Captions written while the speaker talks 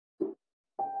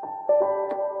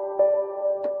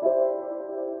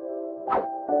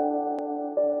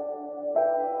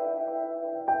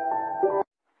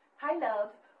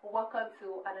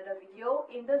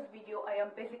in this video, I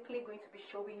am basically going to be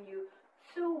showing you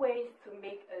two ways to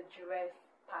make a dress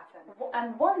pattern.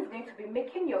 And one is going to be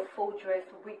making your full dress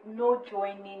with no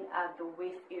joining at the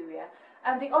waist area.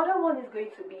 And the other one is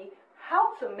going to be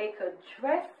how to make a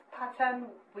dress pattern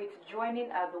with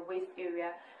joining at the waist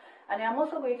area. And I'm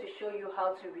also going to show you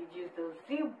how to reduce the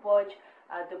zip bulge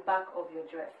at the back of your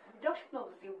dress. Reduction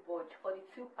of zip bulge for the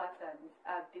two patterns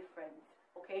are different,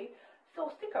 okay? So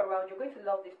stick around, you're going to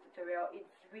love this tutorial. It's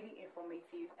really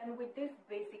informative. And with this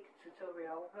basic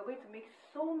tutorial, we're going to make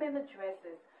so many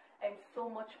dresses and so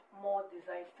much more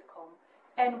designs to come.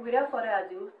 And without further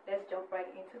ado, let's jump right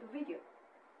into the video.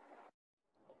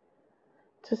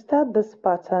 To start this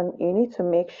pattern, you need to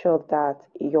make sure that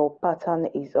your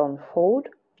pattern is on fold,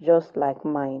 just like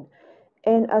mine.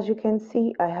 And as you can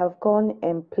see, I have gone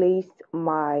and placed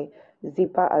my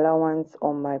zipper allowance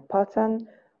on my pattern.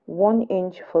 1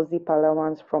 inch for zip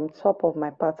allowance from top of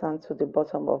my pattern to the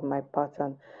bottom of my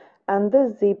pattern. And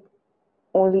this zip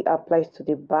only applies to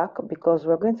the back because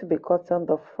we're going to be cutting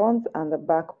the front and the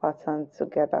back pattern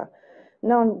together.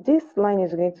 Now this line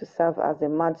is going to serve as a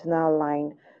marginal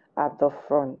line at the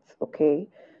front, okay?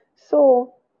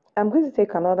 So I'm going to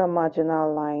take another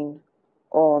marginal line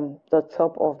on the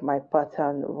top of my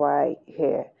pattern right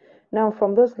here. Now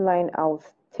from this line, I'll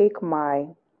take my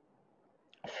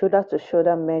shoulder to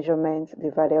shoulder measurement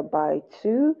divided by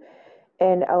 2,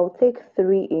 and I'll take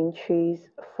 3 inches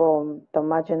from the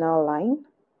marginal line.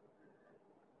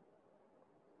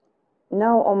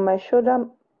 Now on my shoulder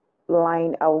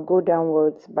line, I'll go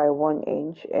downwards by 1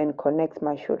 inch and connect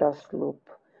my shoulder slope.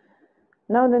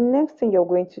 Now the next thing you're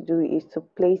going to do is to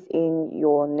place in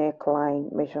your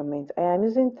neckline measurement. I am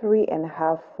using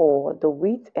 3.5 for the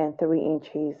width and 3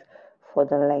 inches for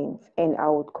the length, and I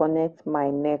would connect my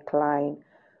neckline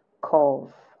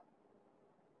curve.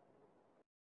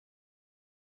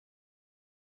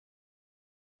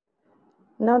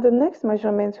 Now the next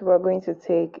measurement we're going to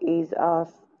take is our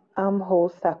armhole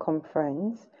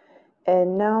circumference,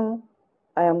 and now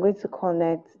I am going to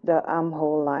connect the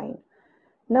armhole line.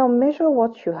 Now measure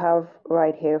what you have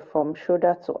right here from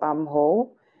shoulder to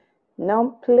armhole.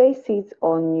 Now place it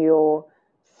on your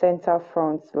center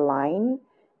front line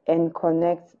and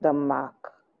connect the mark.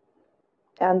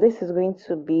 And this is going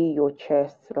to be your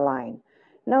chest line.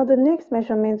 Now the next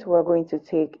measurement we're going to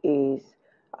take is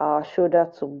our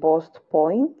shoulder to bust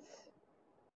points.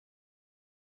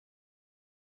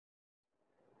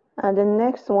 And the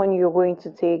next one you're going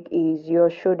to take is your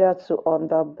shoulder to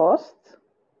under bust.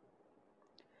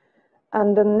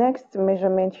 And the next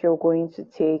measurement you're going to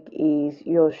take is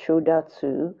your shoulder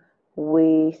to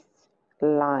waist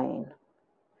line.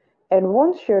 And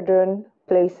once you're done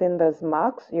placing those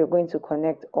marks, you're going to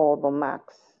connect all the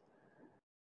marks.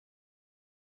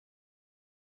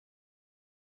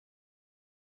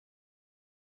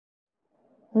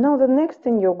 Now the next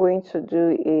thing you're going to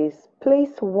do is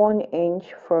place 1 inch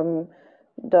from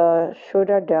the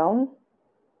shoulder down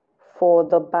for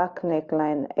the back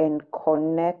neckline and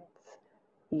connect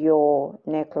your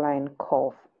neckline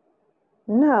curve.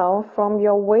 Now from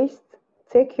your waist,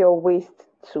 take your waist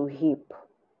to hip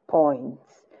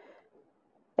points.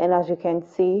 And as you can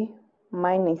see,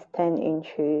 mine is 10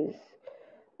 inches.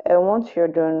 And once you're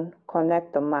done,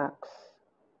 connect the marks.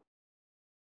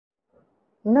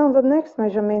 Now the next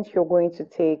measurement you're going to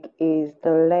take is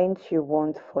the length you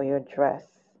want for your dress.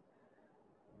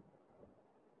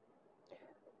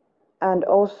 And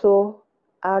also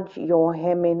add your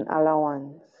hemming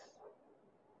allowance.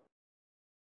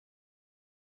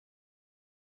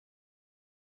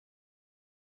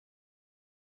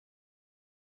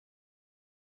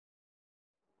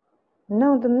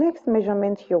 Now the next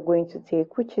measurement you're going to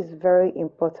take, which is very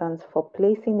important for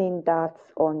placing in darts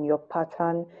on your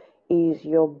pattern, is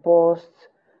your bust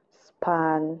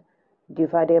span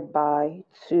divided by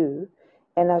 2.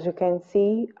 And as you can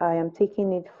see, I am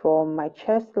taking it from my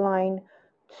chest line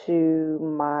to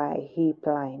my hip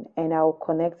line, and I'll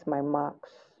connect my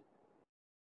marks.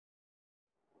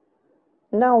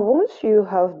 Now once you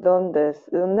have done this,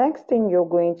 the next thing you're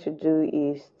going to do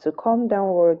is to come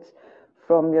downwards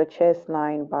from your chest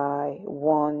line by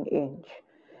 1 inch.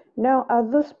 Now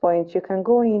at this point you can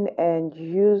go in and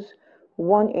use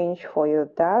 1 inch for your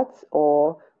darts,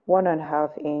 or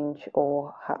 1.5 inch,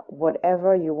 or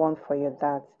whatever you want for your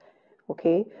darts,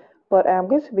 okay? But I'm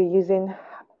going to be using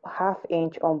 1/2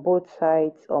 inch on both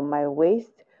sides on my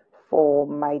waist for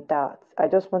my darts. I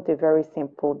just want a very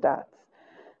simple dart.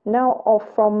 Now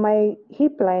from my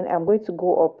hip line, I'm going to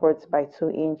go upwards by 2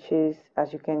 inches,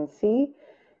 as you can see,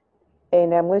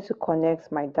 and I'm going to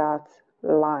connect my dart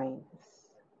lines.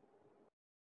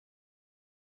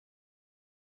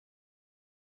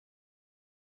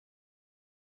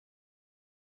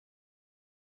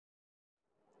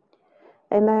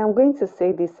 And I am going to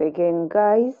say this again,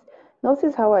 guys.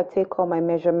 Notice how I take all my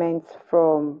measurements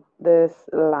from this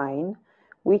line,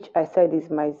 which I said is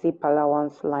my zip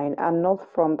allowance line, and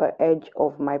not from the edge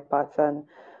of my pattern,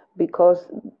 because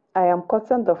I am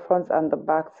cutting the front and the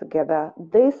back together.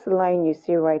 This line you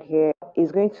see right here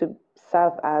is going to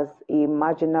serve as a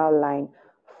marginal line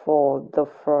for the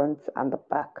front and the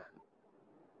back.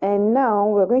 And now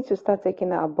we're going to start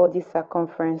taking our body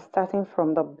circumference, starting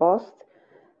from the bust.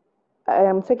 I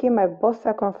am taking my bust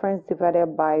circumference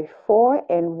divided by 4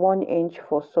 and 1 inch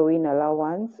for sewing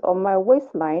allowance. On my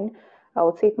waistline, I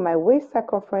will take my waist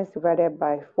circumference divided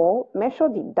by 4. Measure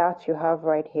the dart you have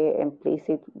right here and place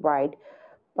it right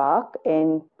back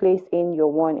and place in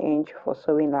your 1 inch for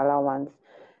sewing allowance.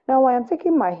 Now I am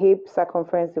taking my hip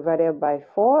circumference divided by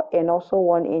 4 and also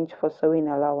 1 inch for sewing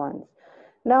allowance.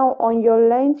 Now on your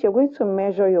length, you're going to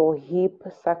measure your hip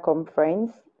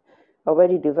circumference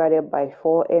already divided by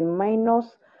 4 and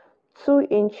minus 2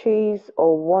 inches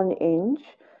or 1 inch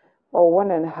or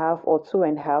 1.5 or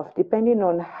 2.5, depending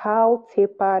on how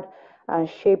tapered and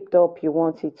shaped up you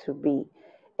want it to be.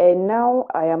 And now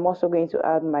I am also going to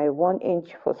add my 1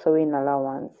 inch for sewing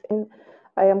allowance, and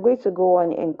I am going to go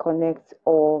on and connect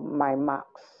all my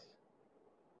marks.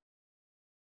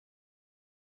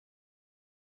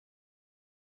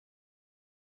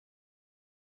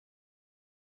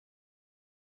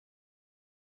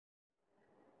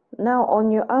 Now on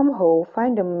your armhole,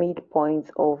 find the midpoint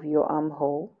of your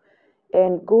armhole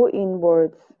and go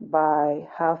inwards by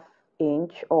 ½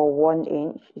 inch or 1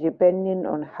 inch, depending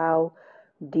on how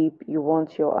deep you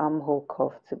want your armhole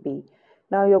curve to be.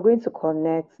 Now you're going to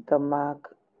connect the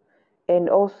mark, and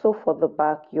also for the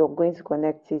back you're going to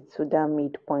connect it to that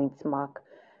midpoint mark.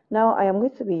 Now I am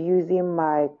going to be using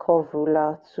my curve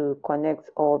ruler to connect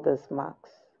all these marks,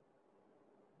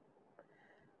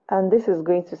 and this is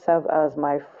going to serve as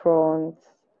my front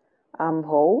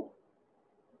armhole,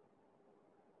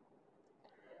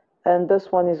 and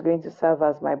this one is going to serve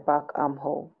as my back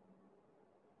armhole.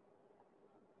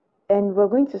 And we're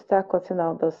going to start cutting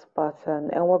out this pattern,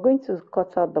 and we're going to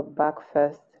cut out the back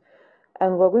first,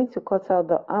 and we're going to cut out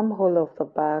the armhole of the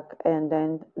back and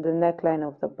then the neckline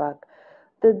of the back.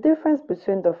 The difference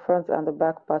between the front and the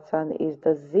back pattern is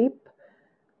the zip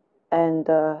and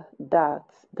the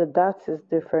darts. The darts is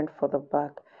different for the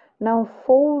back. Now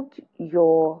fold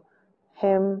your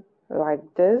hem like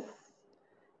this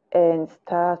and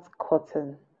start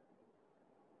cutting.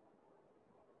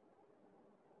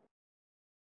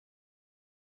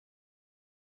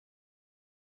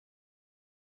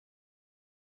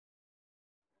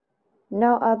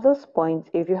 Now at this point,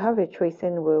 if you have a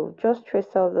tracing wheel, just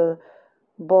trace out the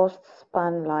bust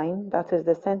span line, that is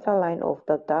the center line of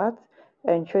the dart,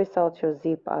 and trace out your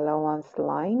zip allowance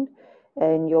line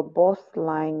and your bust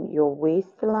line, your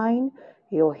waistline,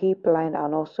 your hip line,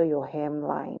 and also your hem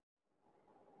line.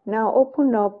 Now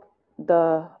open up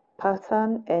the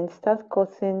pattern and start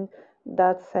cutting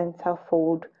that center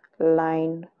fold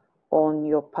line on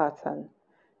your pattern.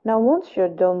 Now once you're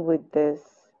done with this,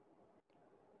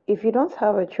 if you don't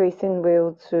have a tracing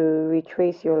wheel to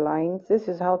retrace your lines, this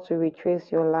is how to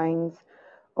retrace your lines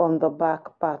on the back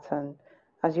pattern.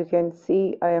 As you can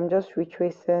see, I am just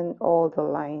retracing all the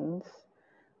lines: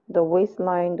 the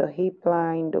waistline, the hip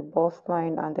line, the bust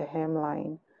line, and the hem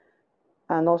line,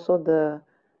 and also the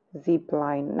zip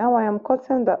line. Now I am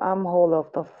cutting the armhole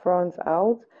of the front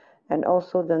out and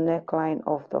also the neckline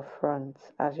of the front,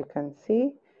 as you can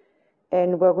see.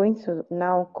 And we're going to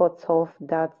now cut off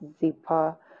that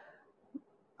zipper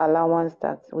allowance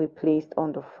that we placed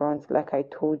on the front, like I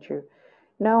told you.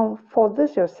 Now for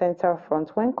this, your center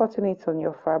front, when cutting it on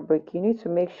your fabric, you need to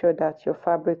make sure that your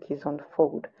fabric is on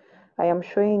fold. I am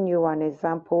showing you an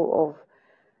example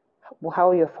of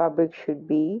how your fabric should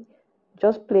be.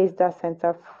 Just place that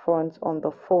center front on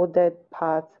the folded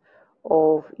part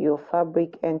of your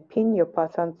fabric and pin your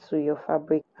pattern to your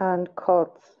fabric and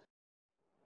cut.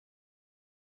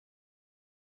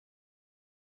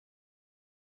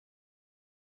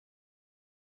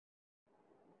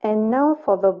 And now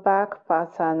for the back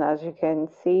pattern, as you can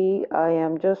see, I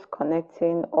am just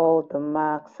connecting all the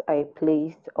marks I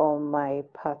placed on my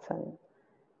pattern.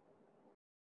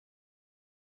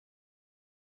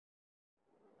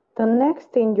 The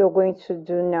next thing you're going to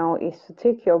do now is to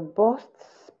take your bust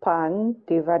span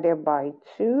divided by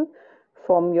 2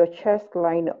 from your chest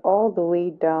line all the way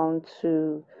down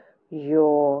to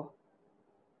your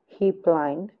hip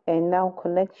line, and now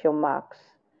connect your marks.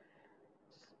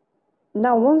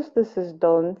 Now once this is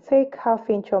done, take ½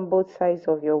 inch on both sides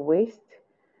of your waist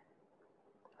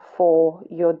for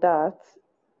your darts,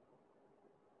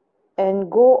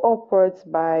 and go upwards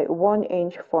by 1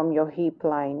 inch from your hip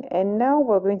line. And now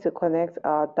we're going to connect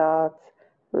our dart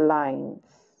lines.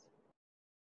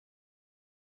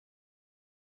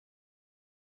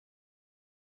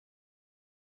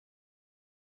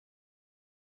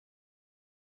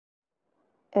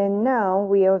 And now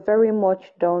we are very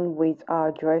much done with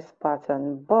our dress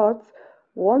pattern, but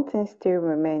one thing still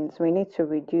remains. We need to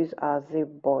reduce our zip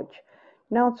bulge.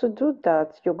 Now to do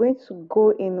that, you're going to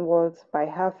go inwards by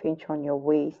 ½ inch on your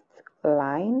waist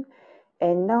line,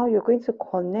 and now you're going to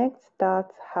connect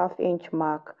that ½ inch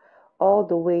mark all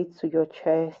the way to your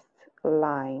chest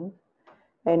line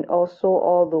and also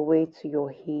all the way to your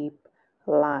hip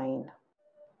line.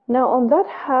 Now on that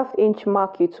 ½ inch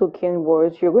mark you took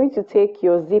inwards, you're going to take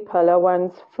your zip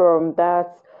allowance from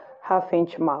that ½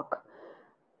 inch mark.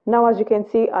 Now as you can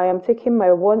see, I am taking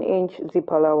my 1 inch zip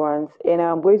allowance and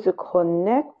I'm going to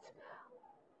connect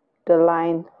the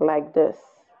line like this.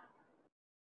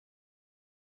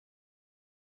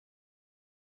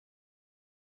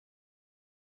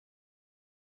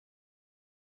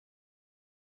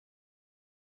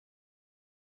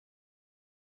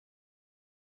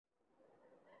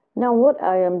 Now what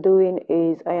I am doing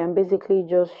is I am basically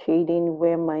just shading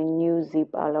where my new zip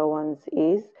allowance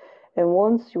is, and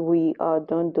once we are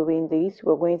done doing this,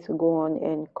 we're going to go on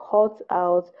and cut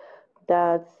out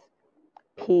that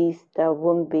piece that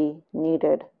won't be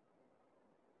needed.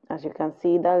 As you can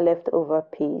see, that leftover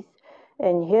piece,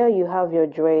 and here you have your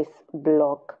dress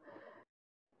block.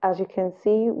 As you can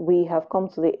see, we have come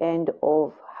to the end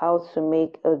of how to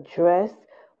make a dress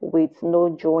with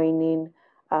no joining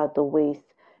at the waist.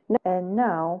 And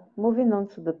now, moving on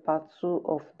to the part 2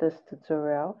 of this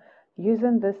tutorial,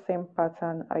 using the same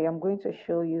pattern, I am going to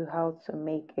show you how to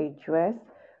make a dress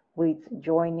with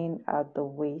joining at the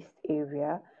waist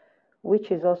area,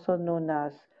 which is also known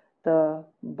as the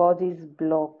bodice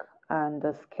block and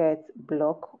the skirt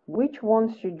block, which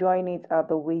once you join it at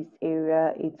the waist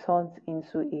area, it turns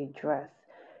into a dress.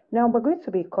 Now we're going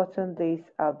to be cutting this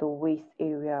at the waist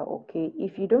area, okay?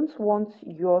 If you don't want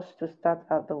yours to start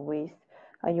at the waist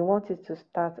and you want it to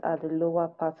start at the lower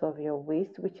part of your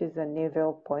waist, which is the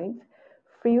navel point,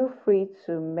 feel free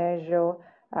to measure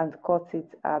and cut it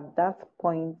at that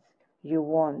point you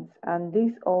want, and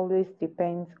this always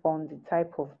depends on the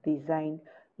type of design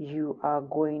you are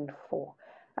going for.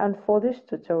 And for this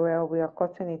tutorial, we are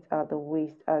cutting it at the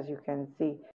waist, as you can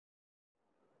see.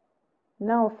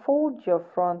 Now fold your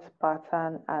front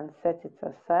pattern and set it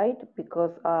aside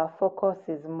because our focus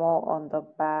is more on the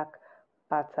back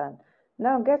pattern.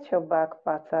 Now get your back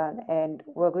pattern and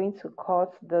we're going to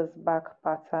cut this back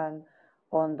pattern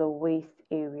on the waist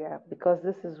area because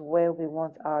this is where we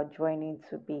want our joining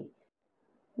to be.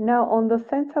 Now on the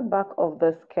center back of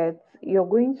the skirt, you're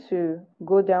going to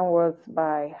go downwards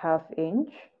by ½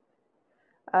 inch,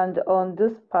 and on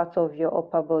this part of your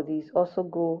upper bodies also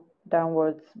go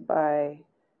downwards by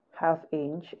 ½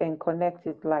 inch and connect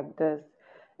it like this.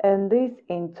 And this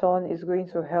in turn is going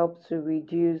to help to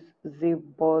reduce zip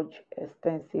bulge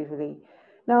extensively.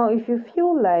 Now if you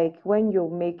feel like when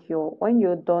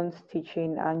you're done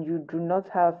stitching and you do not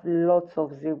have lots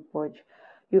of zip bulge,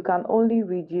 you can only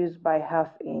reduce by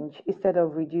 ½ inch instead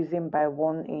of reducing by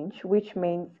 1 inch, which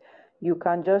means you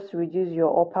can just reduce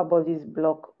your upper bodies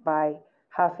block by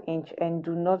 ½ inch and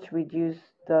do not reduce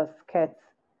the skirt.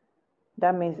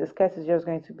 That means the skirt is just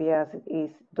going to be as it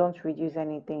is. Don't reduce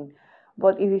anything.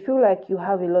 But if you feel like you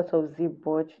have a lot of zip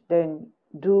bulge, then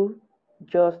do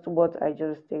just what I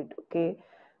just did, okay?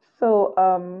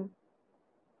 So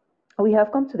we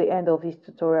have come to the end of this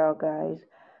tutorial, guys.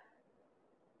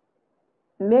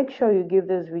 Make sure you give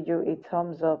this video a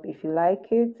thumbs up if you like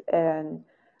it, and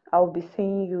I'll be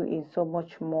seeing you in so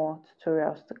much more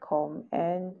tutorials to come.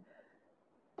 And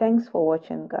thanks for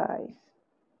watching, guys.